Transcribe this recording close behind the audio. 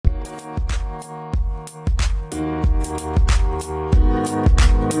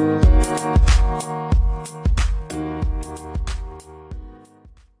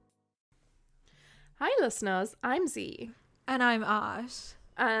listeners, I'm Z. And I'm Ash.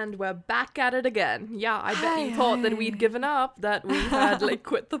 And we're back at it again. Yeah, I bet you thought that we'd given up, that we had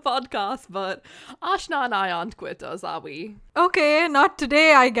quit the podcast, but Ashna and I aren't quitters, are we? Okay, not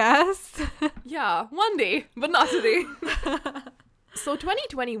today, I guess. Yeah, one day, but not today. So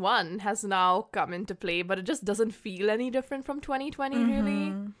 2021 has now come into play, but it just doesn't feel any different from 2020,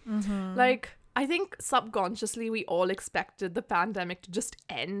 really. I think subconsciously we all expected the pandemic to just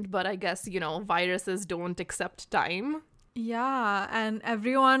end, but I guess, viruses don't accept time. Yeah, and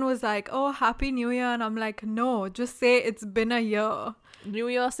everyone was like, oh, Happy New Year. And I'm like, no, just say it's been a year. New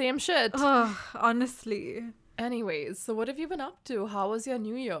Year, same shit. Ugh, honestly. Anyways, so what have you been up to? How was your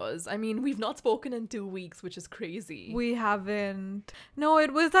New Year's? I mean, we've not spoken in 2 weeks, which is crazy. We haven't. No,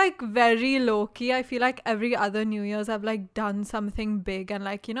 it was very low-key. I feel like every other New Year's I've done something big, and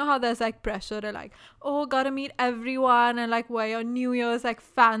you know how there's pressure to oh, gotta meet everyone and wear your New Year's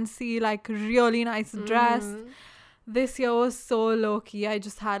fancy, really nice dress. This year was so low-key. I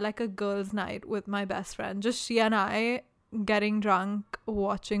just had a girls' night with my best friend. Just she and I getting drunk,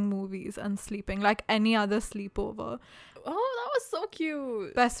 watching movies and sleeping like any other sleepover. Oh, that was so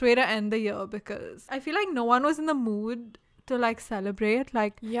cute. Best way to end the year, because I feel no one was in the mood to celebrate.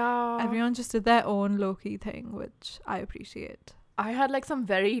 Yeah, everyone just did their own low-key thing, which I appreciate. I had some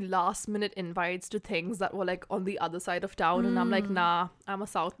very last minute invites to things that were on the other side of town, and I'm nah, I'm a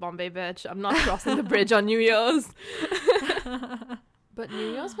South Bombay bitch. I'm not crossing the bridge on New Year's. But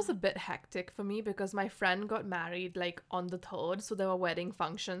New Year's was a bit hectic for me because my friend got married on the 3rd, so there were wedding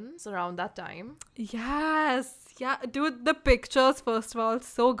functions around that time. Yes, yeah, dude, the pictures, first of all,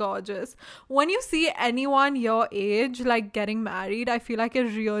 so gorgeous. When you see anyone your age getting married, I feel it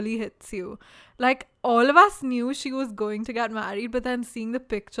really hits you. All of us knew she was going to get married, but then seeing the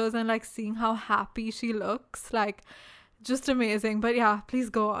pictures and seeing how happy she looks, just amazing. But yeah,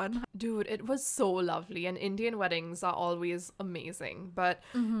 please go on. Dude, it was so lovely, and Indian weddings are always amazing. But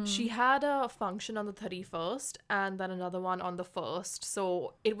she had a function on the 31st and then another one on the 1st,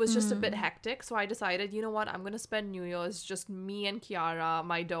 so it was just a bit hectic. So I decided, you know what, I'm gonna spend New Year's just me and Kiara,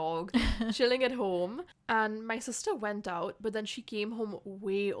 my dog, chilling at home. And my sister went out, but then she came home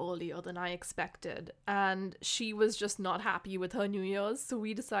way earlier than I expected, and she was just not happy with her New Year's. So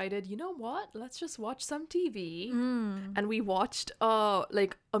we decided, you know what, let's just watch some TV. And we watched a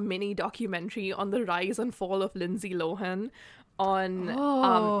mini documentary on the rise and fall of Lindsay Lohan on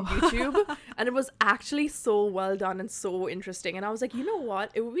YouTube, and it was actually so well done and so interesting. And I was like, you know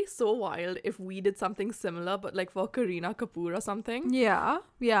what, it would be so wild if we did something similar, but for Kareena Kapoor or something. Yeah,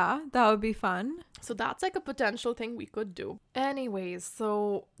 that would be fun. So that's a potential thing we could do. Anyways,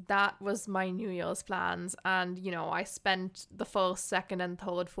 so that was my New Year's plans, and I spent the 1st, 2nd and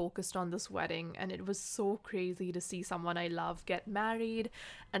 3rd focused on this wedding, and it was so crazy to see someone I love get married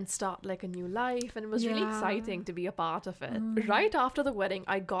and start a new life, and it was really exciting to be a part of it. Right after the wedding,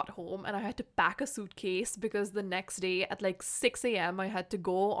 I got home and I had to pack a suitcase because the next day at 6 a.m. I had to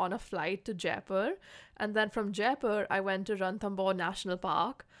go on a flight to Jaipur, and then from Jaipur I went to Ranthambore National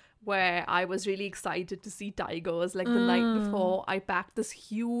Park, where I was really excited to see tigers. The night before, I packed this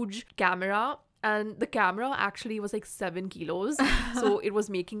huge camera, and the camera actually was 7 kilos. So it was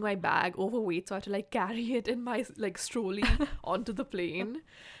making my bag overweight, so I had to carry it in my strolley onto the plane.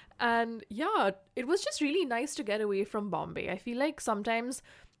 And yeah, it was just really nice to get away from Bombay. I feel sometimes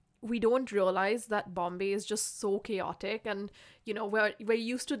we don't realize that Bombay is just so chaotic, and we're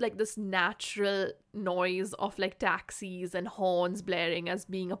used to this natural noise of taxis and horns blaring as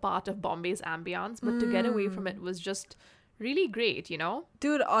being a part of Bombay's ambience, but to get away from it was just really great,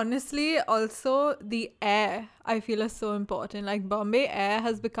 Dude, honestly, also the air I feel is so important. Bombay air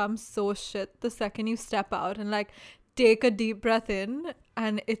has become so shit the second you step out and take a deep breath in,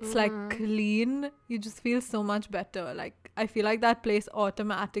 and it's clean. You just feel so much better. I feel that place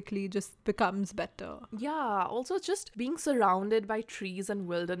automatically just becomes better. Yeah, also just being surrounded by trees and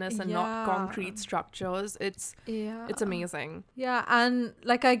wilderness and not concrete structures, it's amazing. Yeah, and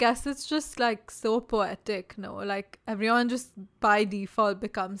I guess it's just so poetic, no? Everyone just by default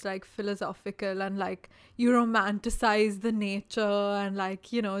becomes philosophical, and you romanticize the nature and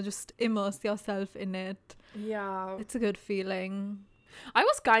just immerse yourself in it. Yeah, it's a good feeling. I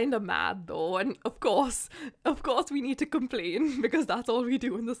was kind of mad though, and of course we need to complain because that's all we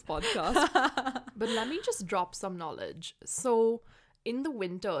do in this podcast. But let me just drop some knowledge. So in the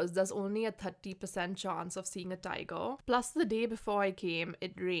winters, there's only a 30% chance of seeing a tiger. Plus, the day before I came,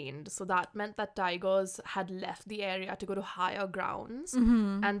 it rained. So that meant that tigers had left the area to go to higher grounds.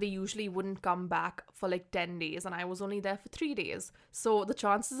 And they usually wouldn't come back for like 10 days. And I was only there for 3 days. So the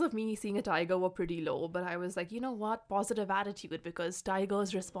chances of me seeing a tiger were pretty low. But I was like, you know what? Positive attitude, because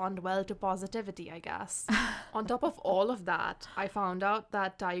tigers respond well to positivity, I guess. On top of all of that, I found out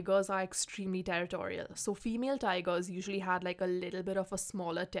that tigers are extremely territorial. So female tigers usually had like a little bit of a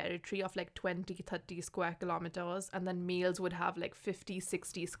smaller territory of like 20-30 square kilometers, and then males would have like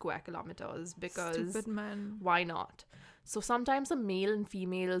 50-60 square kilometers, because Stupid man. why not? So sometimes a male and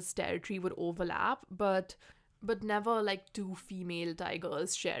female's territory would overlap, but never like two female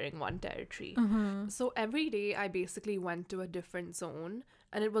tigers sharing one territory. So every day I basically went to a different zone,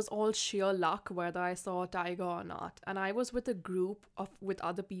 and it was all sheer luck whether I saw a tiger or not. And I was with a group with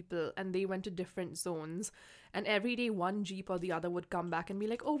other people, and they went to different zones, and every day one jeep or the other would come back and be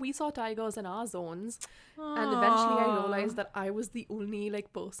like, oh, we saw tigers in our zones. And eventually I realized that I was the only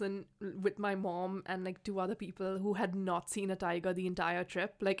like person with my mom and like 2 other people who had not seen a tiger the entire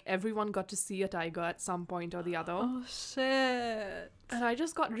trip. Like everyone got to see a tiger at some point or the other. Oh shit. And I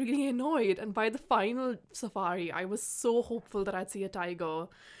just got really annoyed. And by the final safari, I was so hopeful that I'd see a tiger.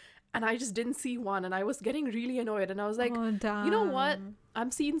 And I just didn't see one. And I was getting really annoyed. And I was like, Oh, you know what? damn. I'm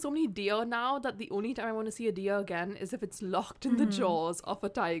seeing so many deer now that the only time I want to see a deer again is if it's locked in the jaws of a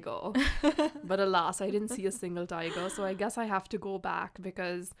tiger. But alas, I didn't see a single tiger. So I guess I have to go back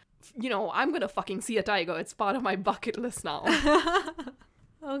because, you know, I'm going to fucking see a tiger. It's part of my bucket list now.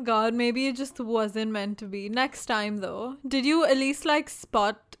 Oh god, maybe it just wasn't meant to be. Next time though, did you at least like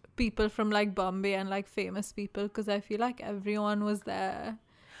spot people from like Bombay and like famous people? Because I feel like everyone was there.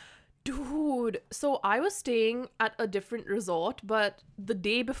 Dude, so I was staying at a different resort, but the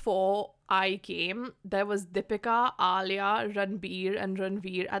day before I came, there was Deepika, Alia, Ranbir, and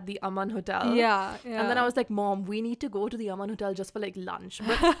Ranveer at the Aman Hotel. Yeah. And then I was like, Mom, we need to go to the Aman Hotel just for like lunch.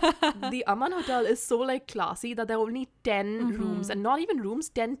 But the Aman Hotel is so like classy that there are only 10 rooms, and not even rooms,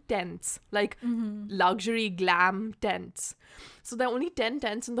 10 tents, like luxury glam tents. So there are only 10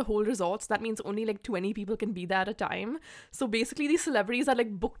 tents in the whole resort. So that means only like 20 people can be there at a time. So basically these celebrities are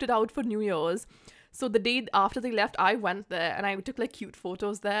like booked it out for New Year's. So the day after they left, I went there and I took like cute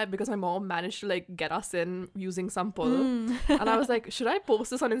photos there because my mom managed to like get us in using some pull. And I was like, should I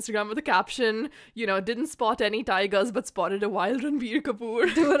post this on Instagram with a caption, you know, didn't spot any tigers but spotted a wild Ranbir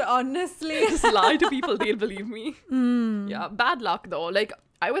Kapoor? dude, honestly. Just lie to people, they'll believe me. Yeah, bad luck though. Like,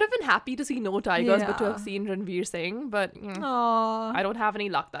 I would have been happy to see no tigers, but to have Yeah. seen Ranveer Singh. But Aww. I don't have any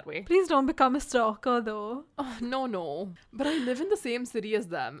luck that way. Please don't become a stalker though. Oh, no. But I live in the same city as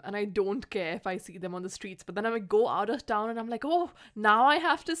them, and I don't care if I see them on the streets. But then I would go out of town, and I'm like, oh, now I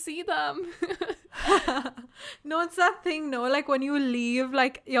have to see them. No, it's that thing, no? Like when you leave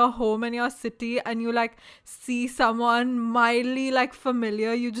like your home and your city and you like see someone mildly like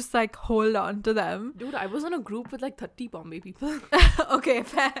familiar, you just like hold on to them. Dude, I was on a group with like 30 Bombay people. Okay,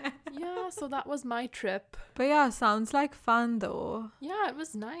 fair. Yeah, so that was my trip. But yeah, sounds like fun though. Yeah, it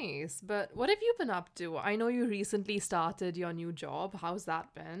was nice. But what have you been up to? I know you recently started your new job. How's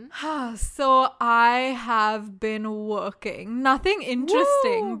that been? So I have been working. Nothing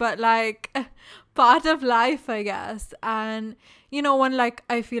interesting, Woo! but like part of life, I guess. And you know, when like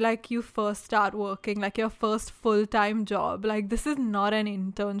I feel like you first start working, like your first full-time job, like this is not an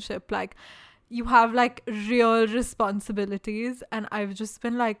internship. Like you have like real responsibilities, and I've just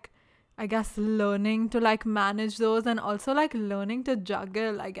been like, I guess, learning to like manage those, and also like learning to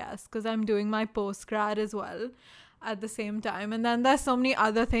juggle, I guess, because I'm doing my postgrad as well at the same time. And then there's so many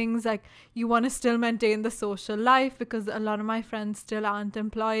other things, like you want to still maintain the social life because a lot of my friends still aren't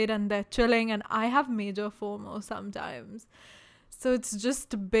employed and they're chilling, and I have major FOMO sometimes. So it's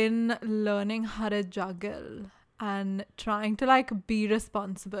just been learning how to juggle and trying to like be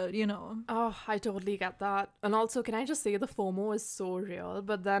responsible, you know. Oh, I totally get that. And also, can I just say the FOMO is so real,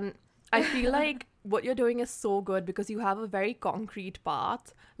 but then I feel like what you're doing is so good because you have a very concrete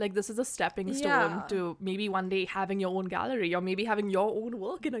path. Like this is a stepping stone Yeah. to maybe one day having your own gallery or maybe having your own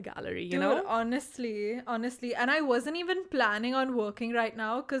work in a gallery, you Dude, know? honestly. And I wasn't even planning on working right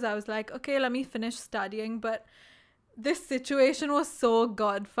now because I was like, okay, let me finish studying. But this situation was so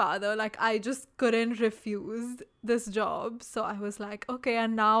Godfather. Like I just couldn't refuse this job. So I was like, okay,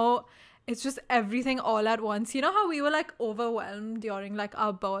 and now it's just everything all at once. You know how we were like overwhelmed during like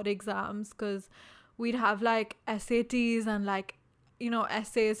our board exams because we'd have like SATs and like, you know,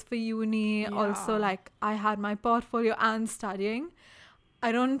 essays for uni. Yeah. Also, like I had my portfolio and studying.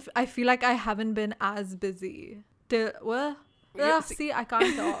 I feel like I haven't been as busy till, well, Ugh, see, I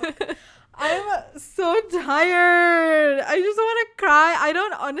can't talk. I'm so tired. I just want to cry. I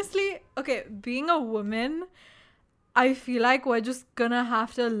don't honestly. Okay, being a woman, I feel like we're just gonna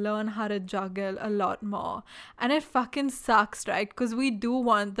have to learn how to juggle a lot more. And it fucking sucks, right? Because we do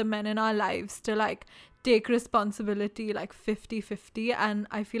want the men in our lives to like take responsibility like 50-50, and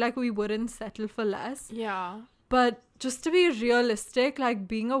I feel like we wouldn't settle for less. Yeah. But just to be realistic, like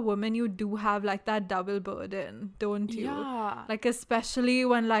being a woman, you do have like that double burden, don't you? Yeah. Like especially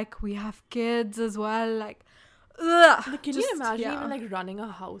when like we have kids as well. Like, ugh, Like, can you imagine even like running a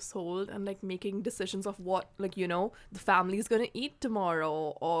household and like making decisions of what, like, you know, the family's gonna eat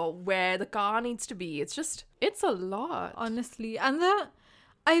tomorrow or where the car needs to be? It's a lot. honestly. And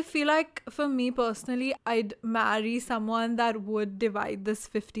I feel like for me personally, I'd marry someone that would divide this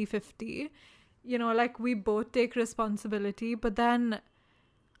 50-50. You know, like we both take responsibility, but then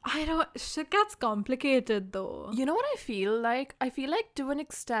I don't, shit gets complicated though. You know what I feel like? I feel like to an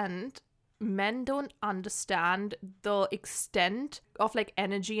extent, men don't understand the extent of like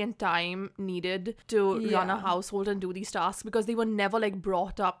energy and time needed to run a Yeah. household and do these tasks, because they were never like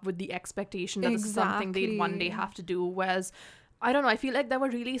brought up with the expectation that this is something they'd one day Exactly. have to do. Whereas, I don't know, I feel like there were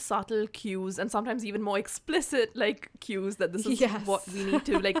really subtle cues and sometimes even more explicit like cues that this is Yes. what we need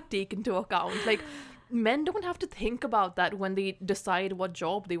to like take into account. Like, men don't have to think about that when they decide what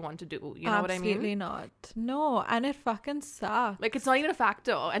job they want to do. You know what I mean? Absolutely not. No, and it fucking sucks. Like, it's not even a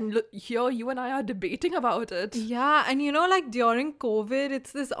factor. And look, here you and I are debating about it. Yeah, and you know, like during COVID,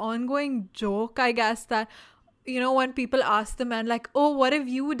 it's this ongoing joke, I guess, that, you know, when people ask the men, like, oh, what have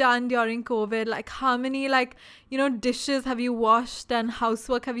you done during COVID? Like, how many, like, you know, dishes have you washed and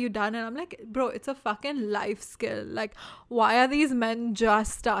housework have you done? And I'm like, bro, it's a fucking life skill. Like, why are these men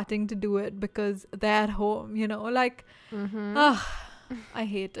just starting to do it because they're at home, you know? Like, ugh, I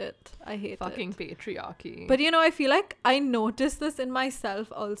hate it. I hate Fucking it. patriarchy. But you know, I feel like I notice this in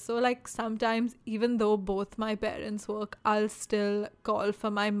myself also. Like sometimes, even though both my parents work, I'll still call for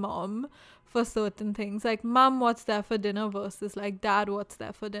my mom for certain things. Like, mom, what's there for dinner versus like, dad, what's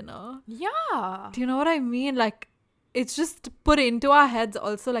there for dinner? yeah. Do you know what I mean? Like, it's just put into our heads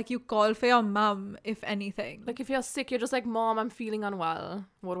also. Like, you call for your mom, if anything. Like, if you're sick, you're just like, Mom, I'm feeling unwell.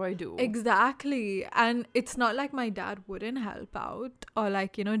 What do I do? Exactly. And it's not like my dad wouldn't help out or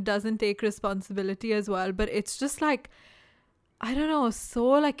like, you know, doesn't take responsibility as well. But it's just like, I don't know, so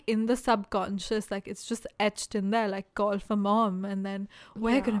like in the subconscious, like it's just etched in there, like call for mom. And then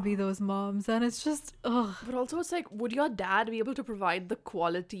we're going to be Yeah. those moms. And it's just, ugh. But also, it's like, would your dad be able to provide the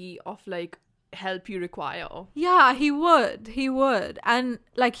quality of like help you require? Yeah, he would. He would. And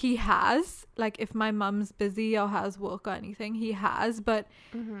like he has, like if my mum's busy or has work or anything, he has. But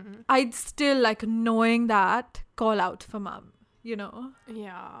I'd still like knowing that call out for mum, you know?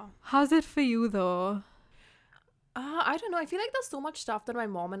 Yeah. How's it for you though? I don't know. I feel like there's so much stuff that my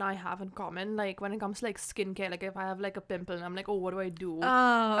mom and I have in common. Like, when it comes to like skincare, like if I have like a pimple and I'm like, oh, what do I do?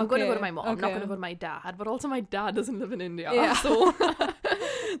 I'm going to go to my mom. I'm not going to go to my dad. But also, my dad doesn't live in India. Yeah. So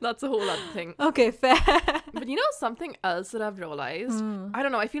that's a whole other thing. Okay, fair. But you know, something else that I've realized, I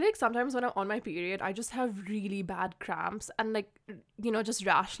don't know, I feel like sometimes when I'm on my period, I just have really bad cramps, and like, you know, just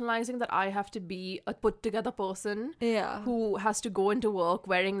rationalizing that I have to be a put together person Yeah. who has to go into work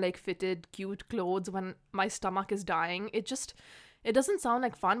wearing like fitted, cute clothes when my stomach is dying. It doesn't sound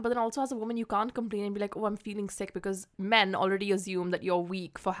like fun. But then also, as a woman, you can't complain and be like, oh, I'm feeling sick, because men already assume that you're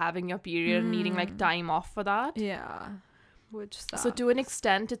weak for having your period and needing like time off for that. Yeah. Which sucks. So to an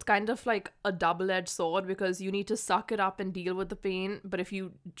extent, it's kind of like a double-edged sword, because you need to suck it up and deal with the pain. But if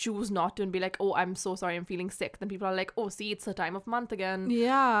you choose not to and be like, oh, I'm so sorry, I'm feeling sick, then people are like, oh, see, it's the time of month again.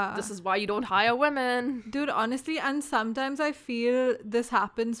 Yeah. This is why you don't hire women. Dude, honestly, and sometimes I feel this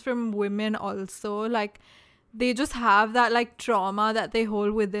happens from women also. Like, they just have that like trauma that they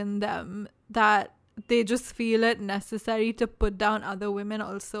hold within them, that they just feel it necessary to put down other women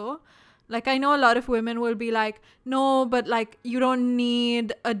also. Like, I know a lot of women will be like, no, but like, you don't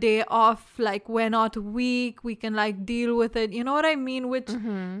need a day off. Like, we're not weak. We can like deal with it. You know what I mean? Which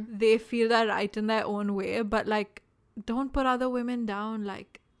they feel that right in their own way. But like, don't put other women down.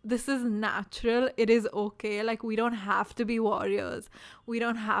 Like, this is natural. It is okay. Like, we don't have to be warriors. We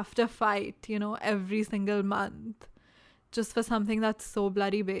don't have to fight, you know, every single month just for something that's so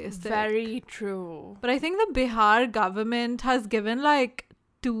bloody basic. Very true. But I think the Bihar government has given like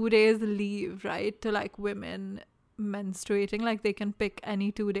 2 days leave, right, to like women menstruating. Like, they can pick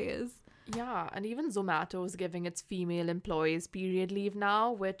any 2 days. Yeah, and even Zomato is giving its female employees period leave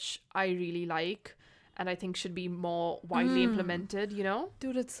now, which I really like, and I think should be more widely implemented, you know?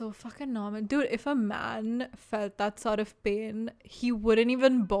 Dude, it's so fucking normal. Dude, if a man felt that sort of pain, he wouldn't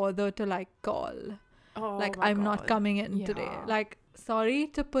even bother to like call. Oh Like, my I'm not God. coming in today. Yeah. Like, sorry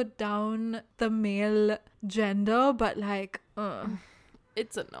to put down the male gender, but like,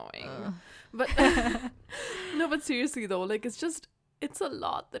 It's annoying. But no, but seriously though, like it's a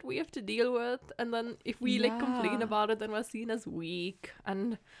lot that we have to deal with, and then if we like complain Yeah. about it, then we're seen as weak,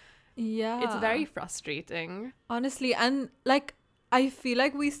 and yeah. it's very frustrating. Honestly, and like, I feel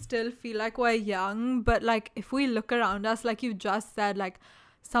like we still feel like we're young, but like, if we look around us, like you just said, like,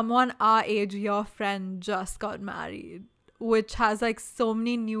 someone our age, your friend, just got married, which has like so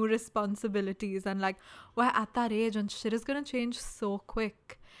many new responsibilities, and like, we're at that age, and shit is gonna change so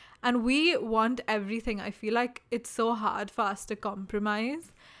quick. And we want everything. I feel like it's so hard for us to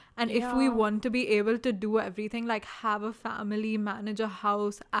compromise. And if we Yeah. want to be able to do everything, like have a family, manage a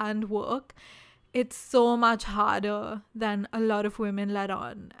house, and work, it's so much harder than a lot of women let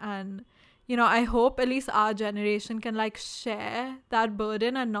on. And I hope at least our generation can like share that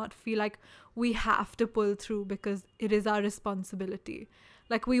burden and not feel like we have to pull through because it is our responsibility.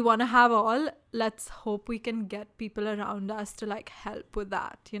 Like, we want to have all. Let's hope we can get people around us to like help with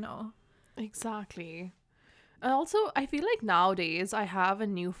that. Exactly. And also, I feel like nowadays I have a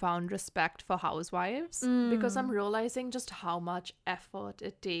newfound respect for housewives because I'm realizing just how much effort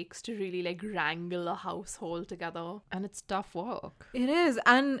it takes to really like wrangle a household together. And it's tough work. It is,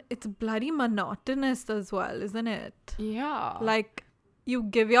 and it's bloody monotonous as well, isn't it? Yeah. Like, you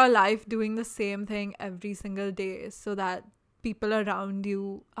give your life doing the same thing every single day so that people around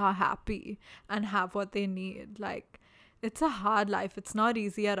you are happy and have what they need. Like, it's a hard life. It's not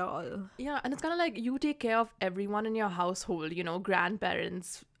easy at all. Yeah, and it's kind of like you take care of everyone in your household,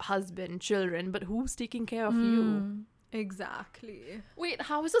 grandparents, husband, children, but who's taking care of you? Exactly. Wait,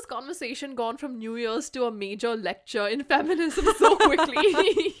 how has this conversation gone from New Year's to a major lecture in feminism so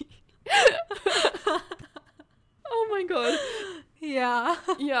quickly? Oh my God. Yeah.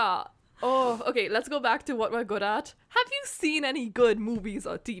 Yeah. Oh, okay, let's go back to what we're good at. Have you seen any good movies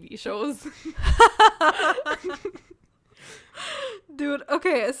or TV shows? Dude,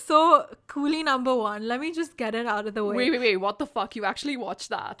 okay, so Coolie number 1. Let me just get it out of the way. Wait, what the fuck? You actually watched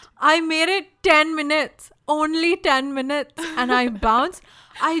that? I made it 10 minutes. Only 10 minutes. And I bounced.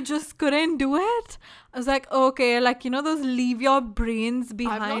 I just couldn't do it. I was like, okay, like, those leave your brains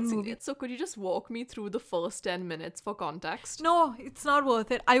behind I've not seen movies. it, so could you just walk me through the first 10 minutes for context? No, it's not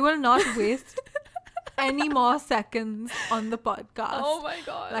worth it. I will not waste any more seconds on the podcast. Oh my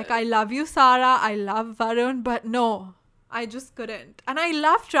God. Like, I love you, Sarah. I love Varun, but no, I just couldn't. And I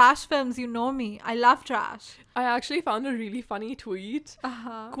love trash films. You know me. I love trash. I actually found a really funny tweet.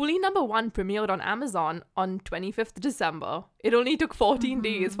 Uh-huh. Coolie number 1 premiered on Amazon on 25th December. It only took 14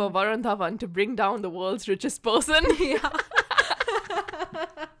 days for Varun Dhawan to bring down the world's richest person. Yeah.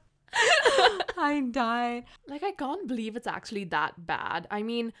 I died. Like, I can't believe it's actually that bad. I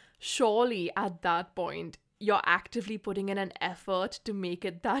mean, surely at that point, you're actively putting in an effort to make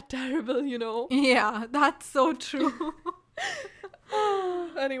it that terrible, Yeah, that's so true.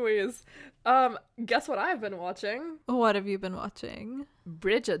 Anyways, guess what I've been watching? What have you been watching?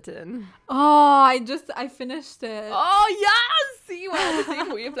 Bridgerton. Oh, I finished it. Oh, yeah! See, we're on the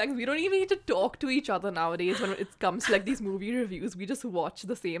same wavelength. We don't even need to talk to each other nowadays when it comes to like these movie reviews. We just watch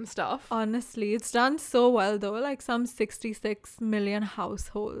the same stuff. Honestly, it's done so well though. Like, some 66 million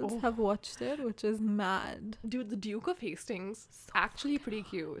households Oh. have watched it, which is mad. Dude, the Duke of Hastings, actually pretty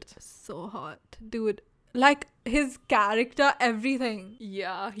cute. So hot. Dude, like, his character, everything.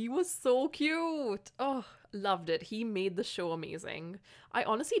 Yeah, he was so cute. Oh, loved it. He made the show amazing. I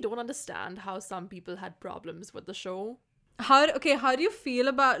honestly don't understand how some people had problems with the show. How do you feel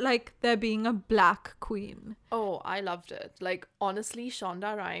about like there being a black queen? Oh, I loved it. Like, honestly,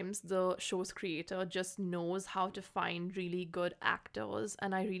 Shonda Rhimes, the show's creator, just knows how to find really good actors,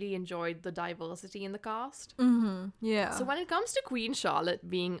 and I really enjoyed the diversity in the cast. Yeah. So when it comes to Queen Charlotte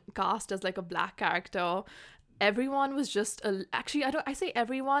being cast as like a black character, everyone was just actually, I say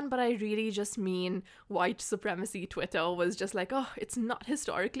everyone, but I really just mean white supremacy Twitter was just like, oh, it's not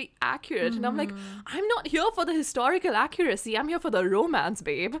historically accurate. And I'm like, I'm not here for the historical accuracy. I'm here for the romance,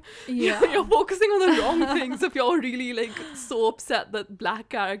 babe. Yeah. You're focusing on the wrong things if you're really like so upset that black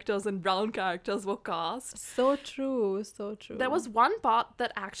characters and brown characters were cast. So true. So true. There was one part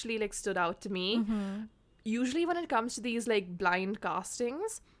that actually like stood out to me. Usually when it comes to these like blind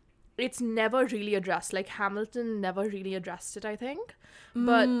castings, it's never really addressed. Like, Hamilton never really addressed it, I think.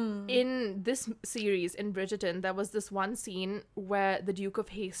 But in this series, in Bridgerton, there was this one scene where the Duke of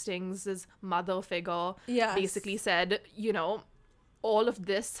Hastings' mother figure Yes. basically said, all of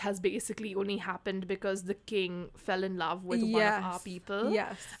this has basically only happened because the king fell in love with one of our people.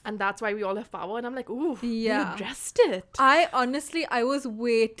 Yes. And that's why we all have power. And I'm like, ooh, Yeah. they addressed it. I was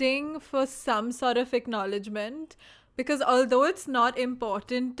waiting for some sort of acknowledgement, because although it's not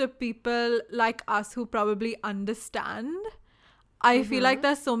important to people like us who probably understand, I feel like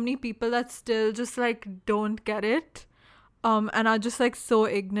there's so many people that still just like don't get it. And are just like so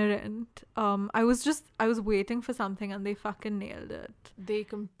ignorant. I was waiting for something and they fucking nailed it. They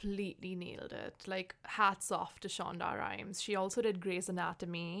completely nailed it. Like, hats off to Shonda Rhimes. She also did Grey's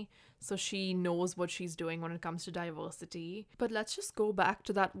Anatomy, so she knows what she's doing when it comes to diversity. But let's just go back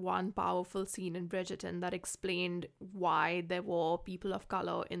to that one powerful scene in Bridgerton that explained why there were people of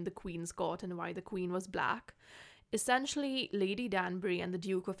color in the Queen's court and why the Queen was black. Essentially, Lady Danbury and the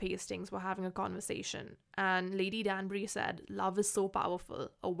Duke of Hastings were having a conversation, and Lady Danbury said, "Love is so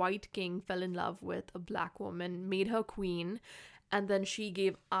powerful. A white king fell in love with a black woman, made her queen, and then she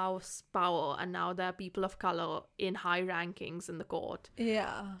gave us power, and now there are people of color in high rankings in the court."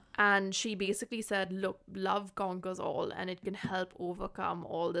 Yeah. And she basically said, look, love conquers all, and it can help overcome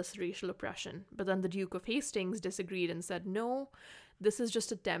all this racial oppression. But then the Duke of Hastings disagreed and said, no, this is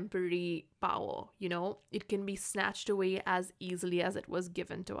just a temporary power, you know? It can be snatched away as easily as it was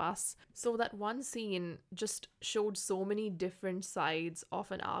given to us. So that one scene just showed so many different sides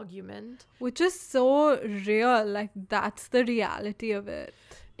of an argument. Which is so real. Like, that's the reality of it.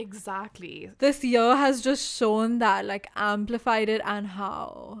 Exactly. This year has just shown that, like, amplified it, and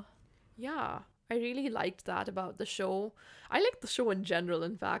how. Yeah, I really liked that about the show. I like the show in general,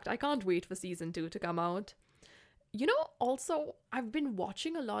 in fact. I can't wait for season 2 to come out. You know, also, I've been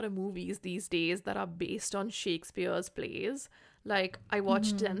watching a lot of movies these days that are based on Shakespeare's plays. Like, I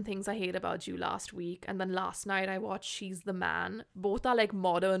watched 10 Things I Hate About You last week, and then last night I watched She's the Man. Both are like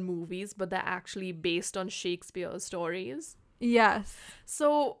modern movies, but they're actually based on Shakespeare's stories. Yes.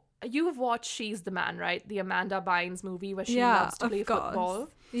 So, you've watched She's the Man, right? The Amanda Bynes movie where she loves to play football.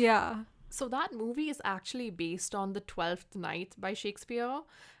 Yeah. So that movie is actually based on The 12th Night by Shakespeare.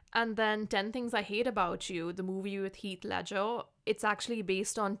 And then 10 Things I Hate About You, the movie with Heath Ledger, it's actually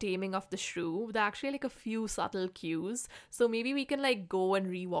based on Taming of the Shrew. There are actually like a few subtle cues. So maybe we can like go and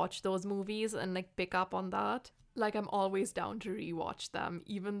rewatch those movies and like pick up on that. Like, I'm always down to rewatch them.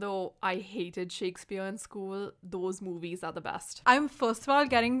 Even though I hated Shakespeare in school, those movies are the best. I'm first of all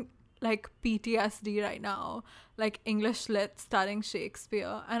getting like PTSD right now, like English lit studying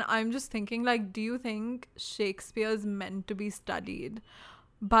Shakespeare. And I'm just thinking, like, do you think Shakespeare's meant to be studied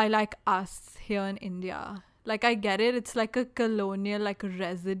by like us here in India? Like, I get it, it's like a colonial like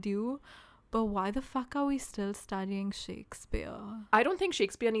residue, but why the fuck are we still studying Shakespeare? I don't think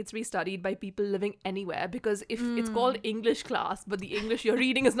Shakespeare needs to be studied by people living anywhere, because if it's called English class, but the English you're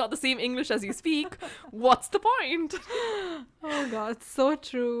reading is not the same English as you speak, what's the point? Oh god, so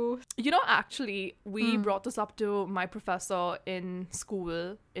true. You know, actually, we brought this up to my professor in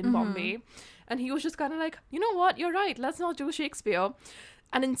school in Bombay, and he was just kind of like, you know what, you're right, let's not do Shakespeare.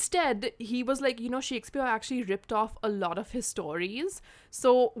 And instead, he was like, you know, Shakespeare actually ripped off a lot of his stories.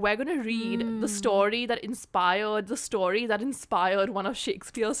 So we're going to read the story that inspired one of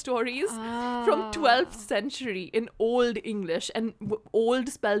Shakespeare's stories from 12th century in Old English, and old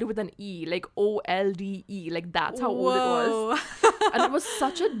spelled with an E, like O-L-D-E, like that's how old it was. And it was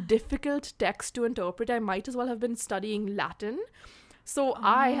such a difficult text to interpret. I might as well have been studying Latin. So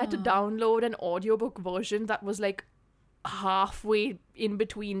I had to download an audiobook version that was like halfway in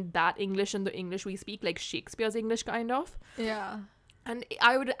between that English and the English we speak, like Shakespeare's English kind of. Yeah. And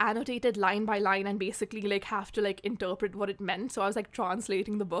I would annotate it line by line and basically like have to like interpret what it meant. So I was like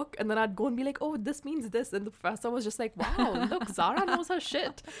translating the book, and then I'd go and be like, oh, this means this. And the professor was just like, wow, look, Zara knows her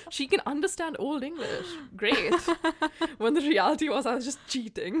shit. She can understand Old English. Great. When the reality was I was just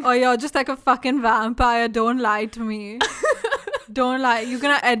cheating. Oh, you're just like a fucking vampire. Don't lie to me. Don't lie. You're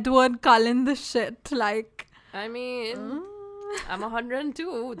gonna Edward Cullen the shit. Like, I mean, I'm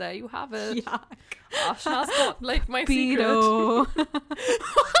 102. There you have it. yuck. Ashna's got like my Pedo. secret.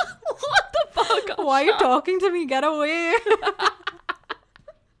 What the fuck? Ashna? Why are you talking to me? Get away.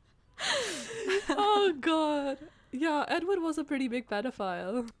 Oh god. Yeah, Edward was a pretty big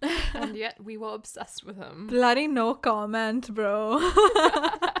pedophile. And yet we were obsessed with him. Bloody no comment, bro.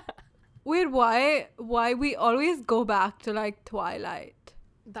 Wait, why we always go back to like Twilight?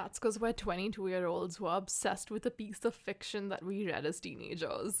 That's because we're 22-year-olds who are obsessed with a piece of fiction that we read as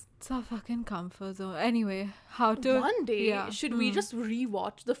teenagers. It's our fucking comfort zone. Anyway, how to... One day, should we just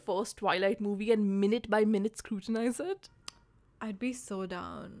rewatch the first Twilight movie and minute by minute scrutinize it? I'd be so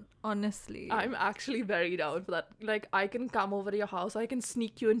down, honestly. I'm actually very down for that. Like, I can come over to your house. I can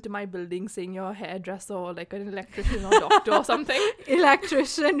sneak you into my building saying you're a hairdresser or like an electrician or doctor or something.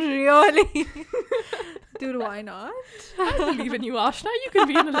 Electrician, really? Dude, why not? I believe in you, Ashna. You can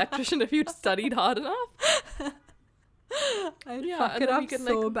be an electrician if you'd studied hard enough. I'd Yeah, fuck and it then we up can,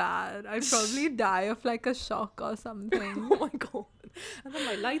 so like- bad. I'd probably die of like a shock or something. Oh my god. And then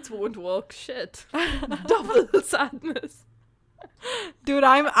my lights won't work. Shit. Double sadness. Dude,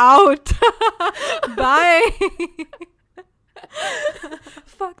 I'm out. Bye.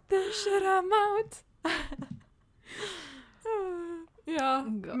 Fuck this shit, I'm out. Yeah.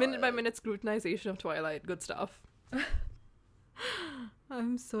 Minute by minute scrutinization of Twilight. Good stuff.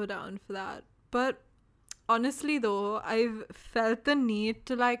 I'm so down for that. But honestly though, I've felt the need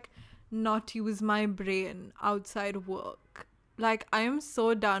to like not use my brain outside work. Like, I am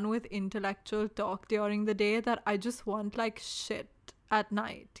so done with intellectual talk during the day that I just want like shit at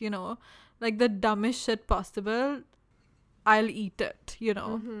night, you know? Like the dumbest shit possible, I'll eat it, you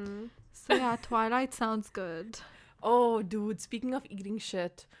know? Mm-hmm. So yeah, Twilight sounds good. Oh, dude, speaking of eating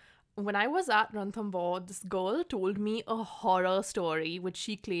shit, when I was at Ranthambore, this girl told me a horror story, which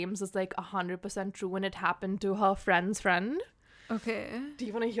she claims is like 100% true and it happened to her friend's friend. Okay, Do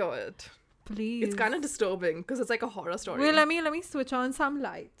you want to hear it? please. It's kind of disturbing because it's like a horror story. Wait, let me switch on some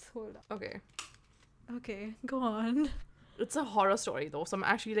lights. Hold on. Okay. Okay, go on. It's a horror story though, so I'm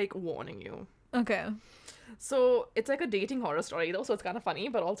actually like warning you. Okay. So it's like a dating horror story though, so it's kind of funny,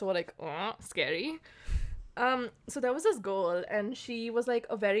 but also like scary. So there was this girl and she was like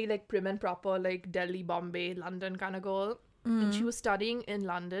a very like prim and proper like Delhi, Bombay, London kind of girl. And she was studying in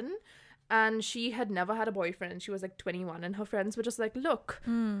London and she had never had a boyfriend. She was like 21 and her friends were just like, look,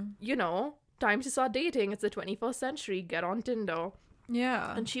 you know, time to start dating. It's the 21st century. Get on Tinder.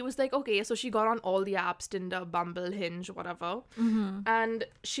 Yeah. And she was like, okay, so she got on all the apps, Tinder, Bumble, Hinge, whatever. And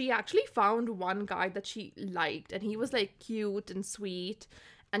she actually found one guy that she liked and he was like cute and sweet.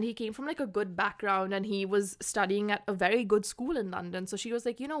 And he came from like a good background and he was studying at a very good school in London. So she was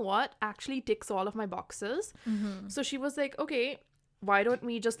like, you know what? Actually ticks all of my boxes. So she was like, okay, why don't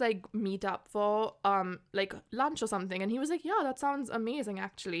we just like meet up for like lunch or something? And he was like, yeah, that sounds amazing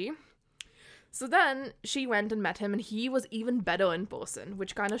actually. So then she went and met him and he was even better in person,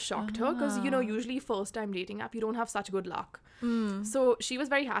 which kind of shocked her because, you know, usually first time dating app, you don't have such good luck. So she was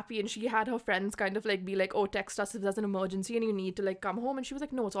very happy and she had her friends kind of like be like, oh, text us if there's an emergency and you need to like come home. And she was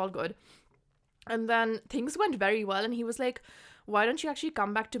like, no, it's all good. And then things went very well and he was like, why don't you actually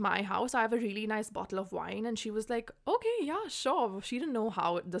come back to my house? I have a really nice bottle of wine. And she was like, okay, yeah, sure. She didn't know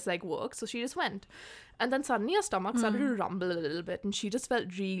how this like works, so she just went. And then suddenly her stomach started to rumble a little bit and she just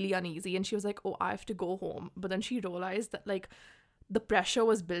felt really uneasy and she was like, oh, I have to go home. But then she realized that like the pressure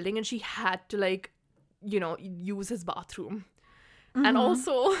was building and she had to like, you know, use his bathroom. And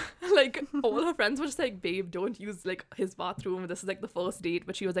also, like, all her friends were just like, babe, don't use, like, his bathroom. This is, like, the first date.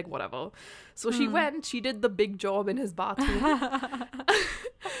 But she was like, whatever. So she went. She did the big job in his bathroom.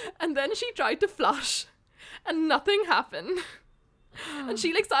 And then she tried to flush. And nothing happened. And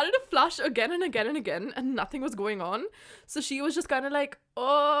she, like, started to flush again and again and again. And nothing was going on. So she was just kind of like,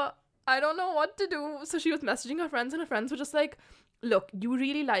 oh, I don't know what to do. So she was messaging her friends. And her friends were just like, look, you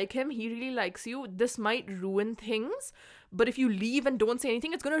really like him. He really likes you. This might ruin things. But if you leave and don't say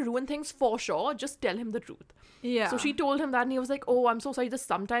anything, it's going to ruin things for sure. Just tell him the truth. Yeah. So she told him that and he was like, oh, I'm so sorry. This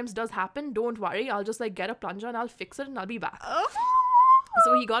sometimes does happen. Don't worry. I'll just like get a plunger and I'll fix it and I'll be back.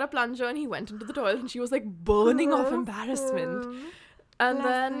 So he got a plunger and he went into the toilet and she was like burning off embarrassment. And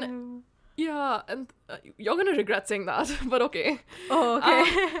then, yeah, and you're going to regret saying that, but okay. Oh,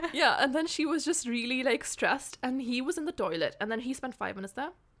 okay. Yeah, and then she was just really like stressed and he was in the toilet and then he spent 5 minutes there,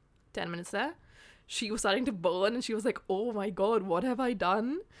 10 minutes there. She was starting to burn and she was like, oh my God, what have I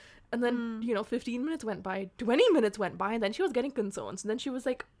done? And then, 15 minutes went by, 20 minutes went by, and then she was getting concerned. So then she was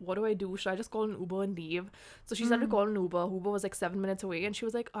like, what do I do? Should I just call an Uber and leave? So she started to call an Uber. Uber was like 7 minutes away and she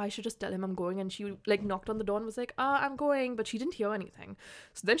was like, I should just tell him I'm going. And she like knocked on the door and was like, I'm going. But she didn't hear anything.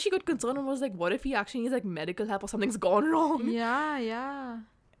 So then she got concerned and was like, what if he actually needs like medical help or something's gone wrong? Yeah.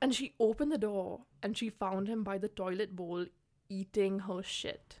 And she opened the door and she found him by the toilet bowl eating her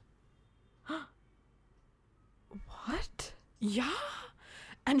shit. What? Yeah.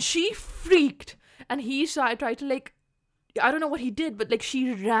 And she freaked. And he tried to like, I don't know what he did, but like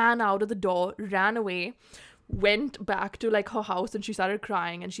she ran out of the door, ran away, went back to like her house and she started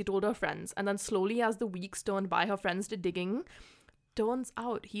crying and she told her friends. And then slowly as the weeks turned by, her friends did digging. Turns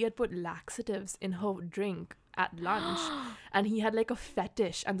out he had put laxatives in her drink at lunch and he had like a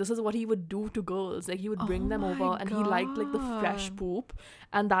fetish and this is what he would do to girls. Like he would bring them over and he liked like the fresh poop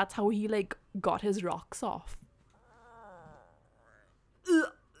and that's how he like got his rocks off.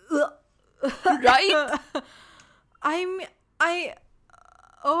 Right?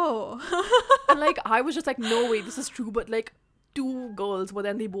 Oh. And like I was just like, no way, this is true. But like two girls, but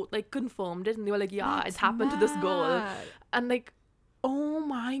then they both like confirmed it and they were like, yeah, it's happened to this girl. Mad. And like, oh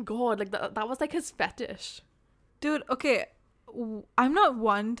my god, like that was like his fetish. Dude, okay. I'm not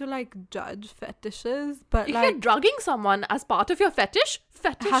one to like judge fetishes, but If like you're drugging someone as part of your fetish,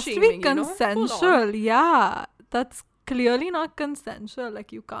 fetish it has to shaming, be you know? Hold on. consensual. Yeah, that's clearly not consensual.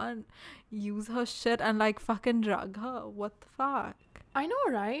 Like you can't use her shit and like fucking drug her. What the fuck? I know,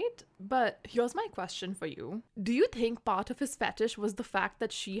 right? But here's my question for you. Do you think part of his fetish was the fact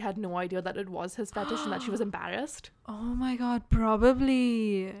that she had no idea that it was his fetish and that she was embarrassed? Oh my god,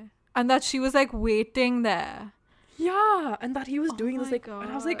 probably. And that she was like waiting there. Yeah, and that he was doing my this like,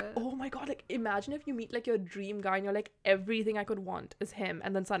 and I was like, God. oh my god, like imagine if you meet like your dream guy and you're like, everything I could want is him,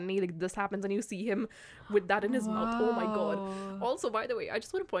 and then suddenly like this happens and you see him with that in his mouth. Oh my god. Wow. Also, by the way, I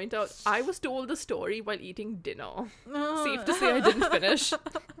just want to point out, I was told the story while eating dinner. Safe to say I didn't finish.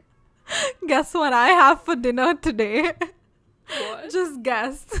 Guess what I have for dinner today? What? Just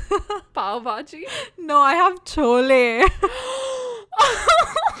guess. Pav bhaji? No, I have chole.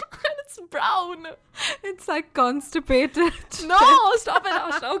 And it's brown. It's like constipated. No, stop it,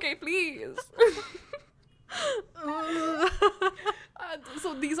 Ashna. Okay, please.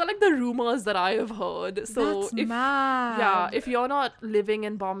 So these are like the rumors that I have heard. So That's if mad. yeah, if you're not living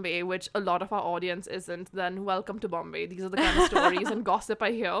in Bombay, which a lot of our audience isn't, then welcome to Bombay. These are the kind of stories and gossip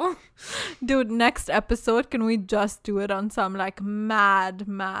I hear. Dude, next episode, can we just do it on some like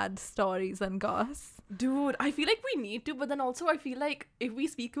mad stories and goss? Dude, I feel like we need to, but then also I feel like if we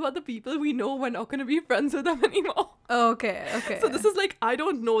speak about the people we know, we're not going to be friends with them anymore. Okay. So this is like, I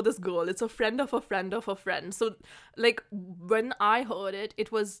don't know this girl. It's a friend of a friend of a friend. So like when I heard it,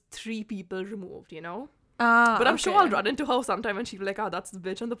 it was 3 people removed, you know? But I'm sure I'll run into her sometime and she'll be like, ah, that's the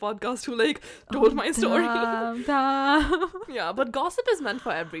bitch on the podcast who like told my story. Damn. Yeah, but gossip is meant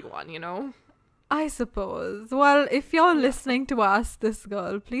for everyone, you know? I suppose. Well, if you're listening to us, this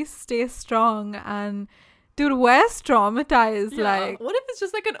girl, please stay strong and dude, where's traumatized? Yeah. Like, What if it's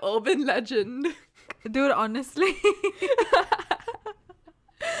just like an urban legend? dude, honestly.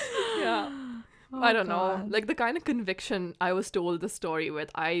 Yeah. Oh, I don't know. God. Like the kind of conviction I was told the story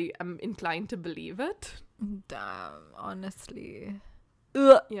with, I am inclined to believe it. Damn, honestly.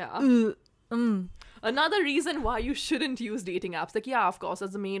 Yeah. Mm. Another reason why you shouldn't use dating apps. Like, yeah, of course,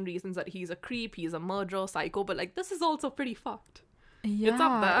 there's the main reasons that he's a creep, he's a murderer, psycho, but like this is also pretty fucked. Yeah, It's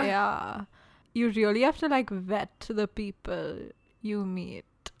up there. Yeah. You really have to like vet the people you meet.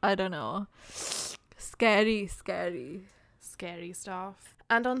 I don't know. Scary. Scary stuff.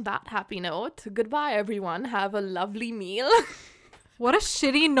 And on that happy note, goodbye everyone. Have a lovely meal. What a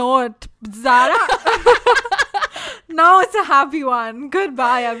shitty note, Zara. Now it's a happy one.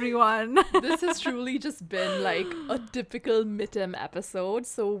 Goodbye, everyone. This has truly just been like a typical Mitim episode,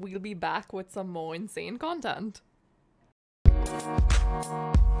 so we'll be back with some more insane content.